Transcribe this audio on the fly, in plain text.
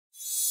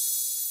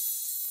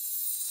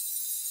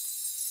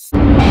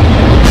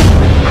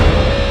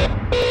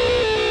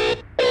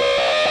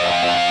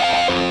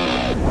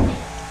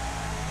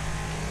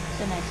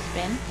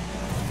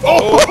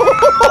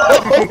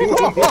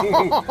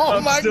Oh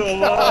I'm my still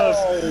gosh!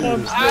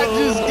 alive. I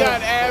just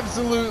got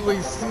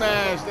absolutely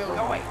smashed.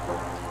 Oh wait.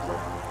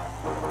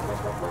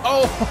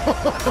 Oh!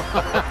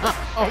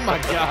 Oh my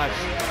gosh!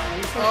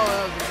 Oh,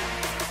 that was...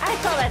 I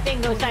saw that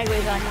thing go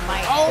sideways on your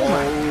mic. Oh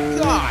my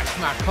gosh!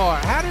 My car.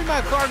 How did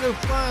my car go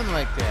flying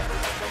like that?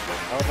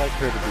 I would like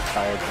her to be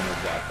tired from her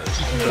jacket.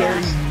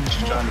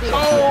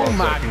 Oh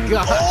my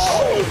gosh!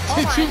 Oh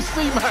Did my. you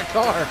see my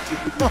car?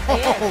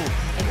 Oh,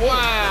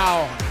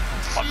 wow!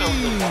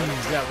 Jeez,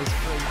 that was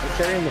crazy. I'm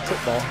carrying the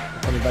football,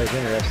 if anybody's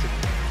interested.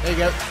 There you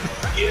go.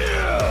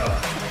 Yeah.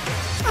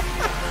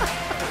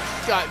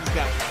 Scott just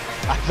got it.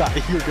 I thought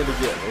you were gonna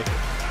get me.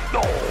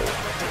 No.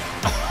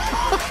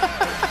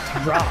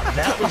 Rob,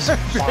 that was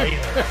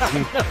violent.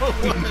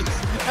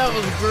 That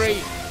was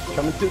great.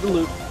 Coming through the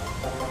loop.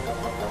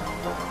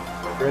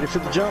 Ready for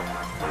the jump.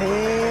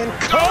 And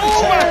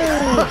Oh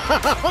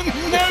my!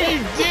 No, you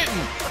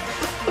didn't.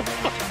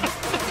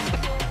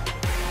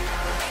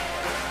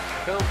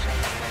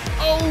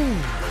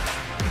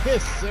 Oh,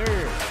 yes,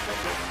 sir.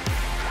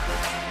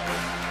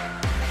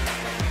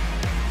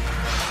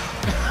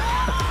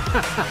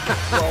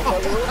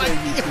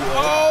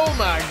 Oh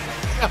my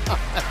God!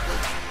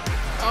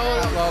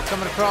 Oh, outlaw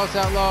coming across,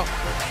 outlaw.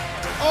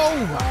 Oh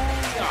my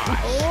gosh!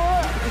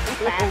 Oh my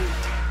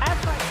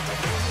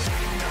goodness!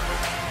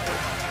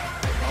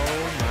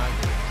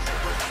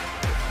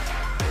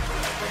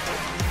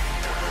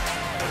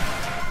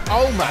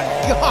 Oh my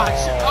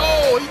gosh!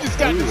 Oh, he just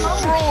got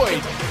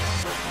destroyed.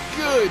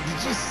 Good.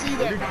 Did you see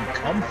Where that? did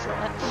you come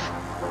from?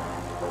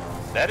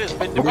 That has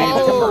been debated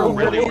Oh, for a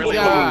really, really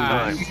long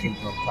gosh. time.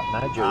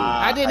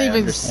 I didn't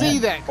even see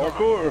that.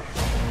 Parkour.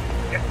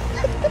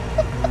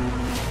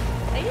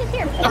 I just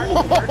hear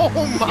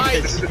Oh,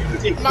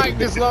 Mike! Mike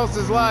just lost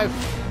his life.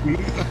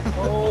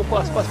 oh,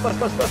 bus.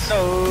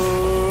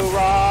 So,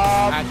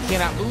 Rob. I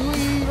cannot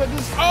believe I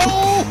just.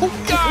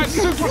 Oh gosh,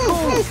 super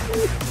cool!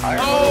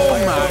 Oh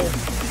my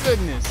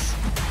goodness!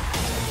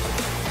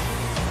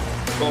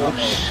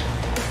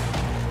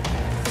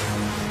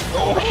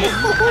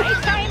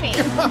 nice timing.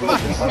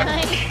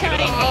 Nice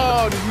timing.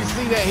 Oh, did you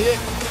see that hit?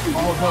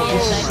 Oh no,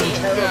 this is so my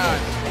terrible.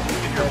 gosh!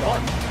 Your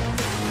butt.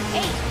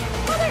 Hey,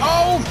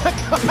 Oh my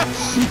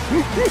gosh!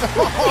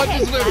 Oh, I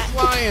just went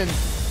flying.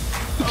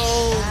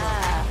 Oh,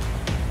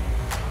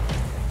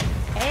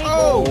 Hey,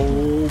 oh!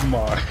 Oh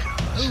my.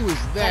 Who is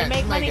gotta that?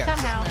 make money Somebody got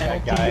somehow.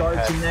 smacked. That guy yards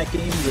had- in that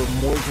game were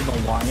more than the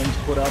Lions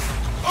put up.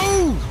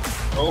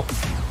 Oh!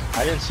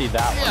 I didn't see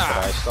that one,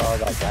 but I saw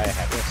that guy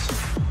had this.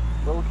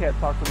 Little Cat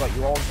talks about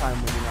you all the time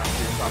when you're not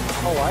here. So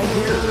Oh, I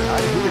hear,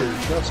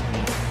 trust me.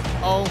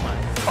 Oh my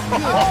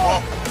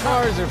goodness!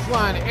 Cars are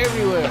flying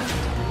everywhere.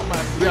 Oh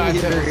my gosh,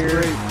 that was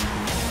great.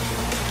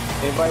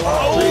 Anybody want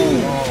Oh,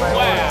 three?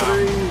 wow.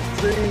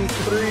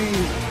 Three.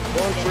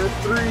 Going for a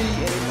three.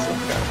 And it's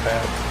Kind of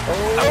bad.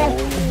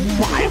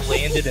 I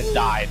landed and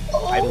died.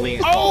 I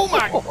landed. Oh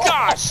my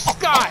gosh,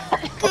 Scott!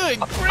 Good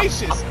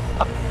gracious!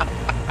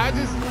 I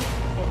just.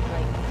 It's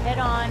like head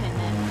on and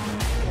then.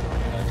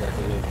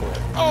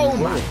 Oh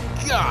my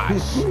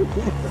gosh!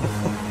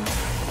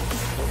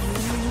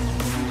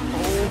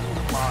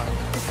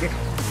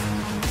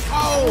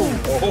 Oh!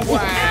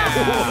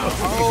 Wow!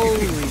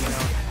 Holy!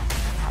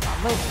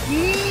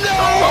 No!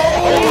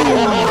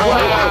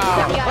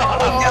 Wow!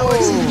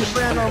 Oh!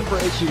 ran on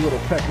brace, you little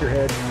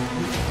peckerhead.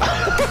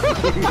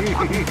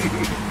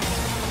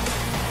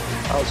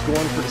 I was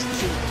going for the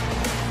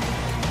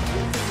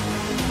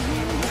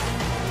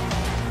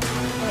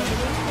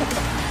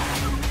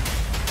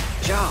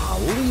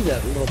Golly,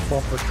 that little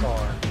bumper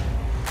car.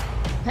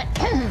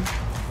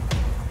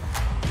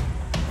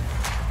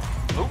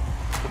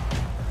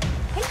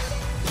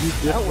 You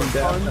dip and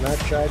dap, and I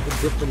tried to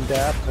dip and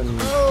dap, and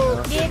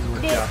Oh. Dip,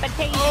 dip,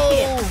 potato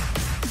Oh!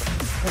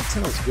 that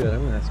sounds good.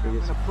 I'm gonna have to go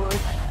get some.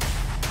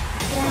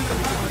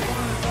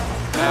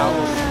 Ow!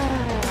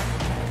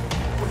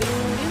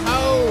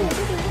 Oh!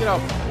 Get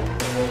off!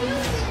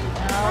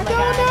 Oh my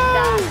god,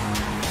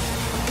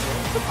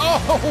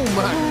 Oh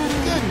my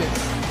goodness!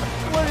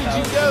 Where did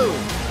you go?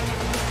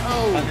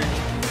 Oh!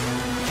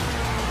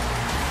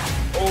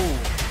 Oh!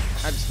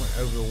 I just went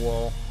over the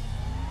wall.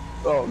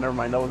 Oh, never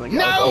mind. That wasn't.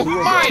 No,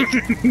 Mike!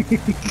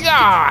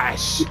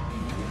 Gosh!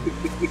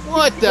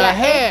 What the stop.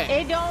 heck?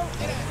 It don't.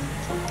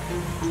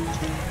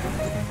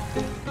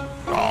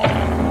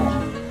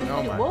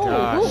 Oh my Whoa,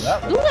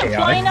 gosh! who went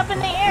flying up in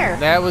the air?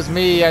 That was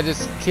me. I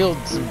just killed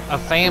a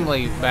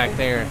family back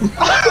there.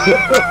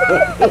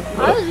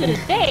 I was gonna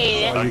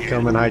say. Oh, you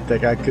coming high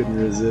tech? I couldn't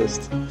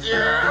resist.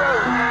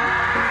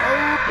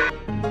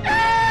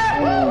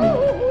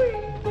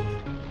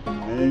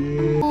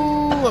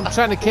 Ooh, I'm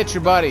trying to catch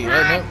your body.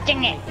 Ah,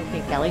 dang it.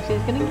 Okay, Kelly,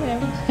 she's gonna get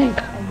him.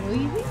 I'm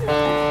leaving.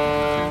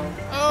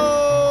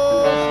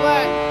 Oh,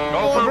 flat. Go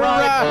for the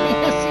ride. ride.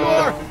 Yes, you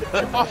are.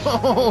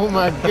 Oh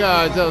my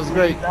God, that was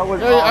great. That was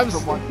Hey, I'm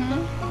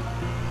awesome.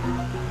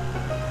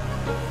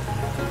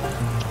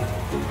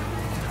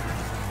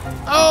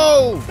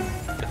 Oh!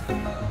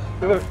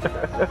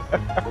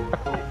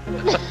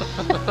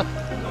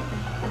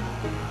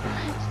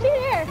 Stay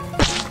there.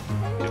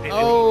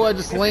 Oh, I I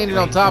just landed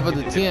on top of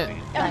the tent.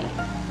 Nice.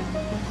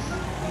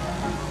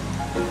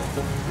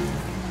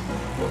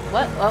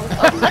 What? Oh,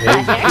 Hey,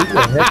 who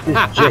the heck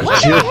is Jake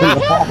what doing?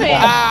 happened?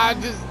 Ah,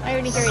 just I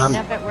already heard I'm-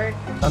 enough at work.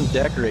 I'm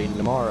decorating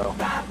tomorrow.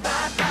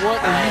 what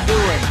are you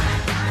doing?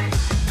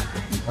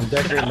 I'm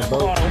decorating the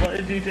boat. What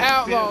did you just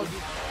Outlaw. do?